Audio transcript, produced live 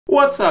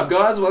What's up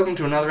guys, welcome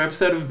to another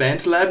episode of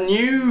Banter Lab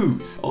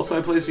News!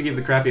 Also please forgive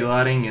the crappy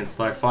lighting, it's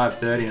like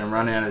 5:30 and I'm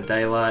running out of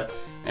daylight.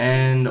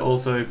 And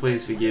also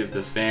please forgive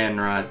the fan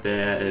right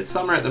there. It's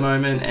summer at the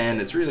moment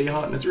and it's really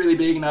hot and it's really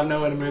big and I have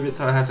nowhere to move it,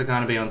 so it has to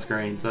kind of be on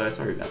screen, so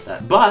sorry about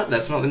that. But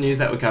that's not the news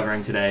that we're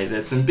covering today.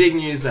 There's some big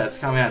news that's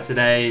come out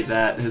today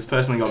that has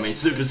personally got me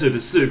super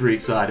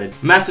excited.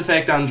 Mass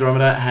Effect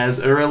Andromeda has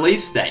a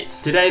release date.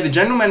 Today the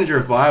general manager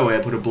of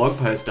BioWare put a blog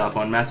post up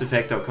on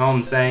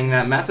masseffect.com saying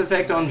that Mass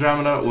Effect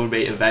Andromeda will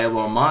be available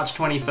on March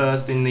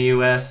 21st in the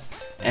US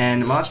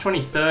and March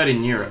 23rd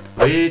in Europe,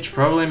 which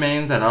probably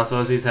means that us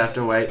Aussies have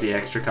to wait the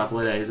extra couple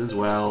of days as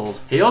well.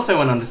 He also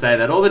went on to say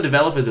that all the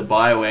developers of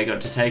BioWare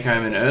got to take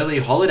home an early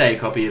holiday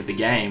copy of the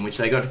game, which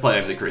they got to play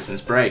over the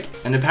Christmas break,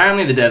 and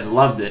apparently the devs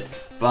loved it.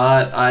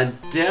 But I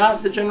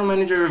doubt the general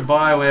manager of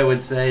BioWare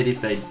would say it if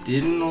they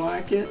didn't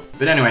like it.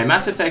 But anyway,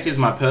 Mass Effect is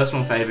my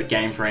personal favourite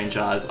game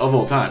franchise of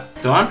all time.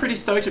 So I'm pretty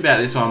stoked about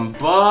this one,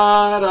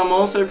 but I'm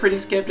also pretty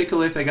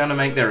skeptical if they're going to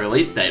make their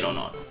release date or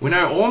not. We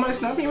know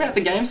almost nothing about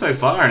the game so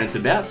far and it's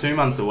about 2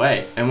 months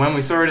away. And when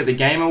we saw it at the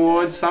Game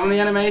Awards, some of the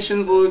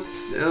animations looked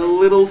a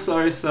little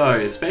so-so,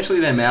 especially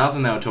their mouths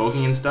when they were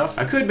talking and stuff.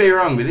 I could be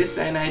wrong, but this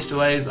day and age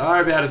delays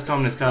are about as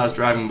common as cars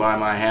driving by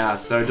my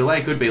house, so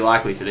delay could be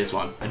likely for this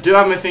one. I do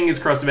have my fingers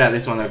crossed about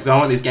this one though, because I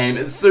want this game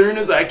as soon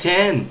as I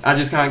can. I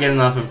just can't get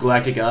enough of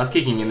galactic ass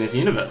kicking in this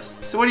universe.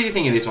 So what do you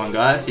think of this one,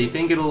 guys? Do you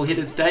think it'll hit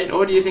its date,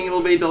 or do you think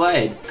it'll be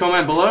delayed?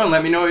 Comment below and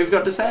let me know what you've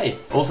got to say.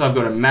 Also, I've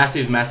got a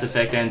massive Mass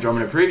Effect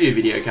Andromeda preview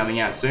video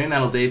coming out soon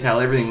that'll detail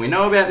everything we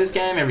know about this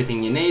game,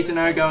 everything you need to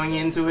know going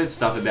into it,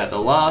 stuff about the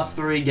last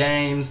 3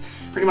 games,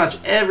 pretty much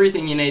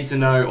everything you need to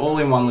know all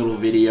in one little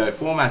video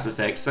for Mass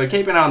Effect, so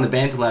keep an eye on the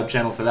Banter Lab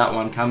channel for that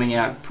one coming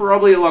out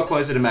probably a lot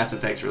closer to Mass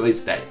Effect's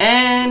release date.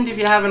 And if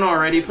you haven't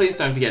already, please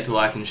don't forget to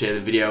like and share the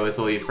video with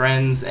all your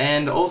friends,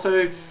 and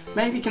also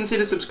maybe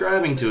consider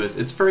subscribing to us.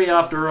 It's free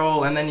after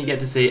all, and then you get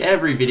to see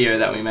every video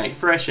that we make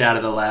fresh out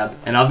of the lab.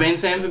 And I've been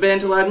Sam for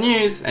Banter Lab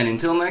News, and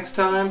until next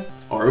time,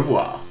 au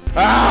revoir.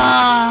 Ah!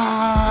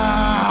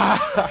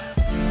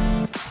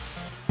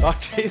 Oh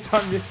jeez,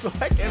 I missed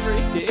like every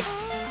hit.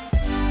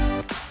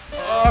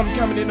 Oh, I'm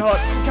coming in hot.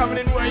 I'm coming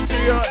in way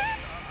too hot.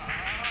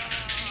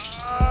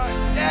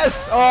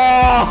 Yes!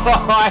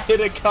 Oh, I hit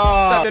a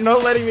car. They're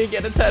not letting me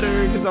get a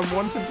tattoo because I'm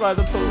wanted by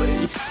the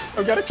police.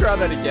 I'm gonna try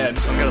that again.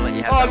 I'm gonna let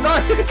you have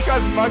that. Oh no, this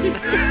guy's mugging me.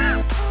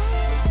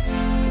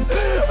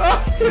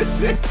 Oh, this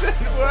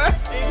isn't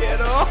working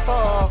at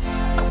all.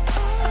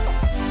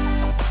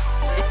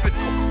 It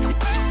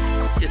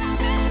just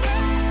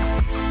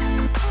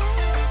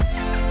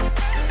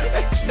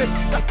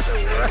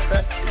doesn't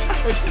work.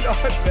 It's not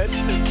meant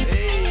to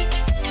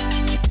be.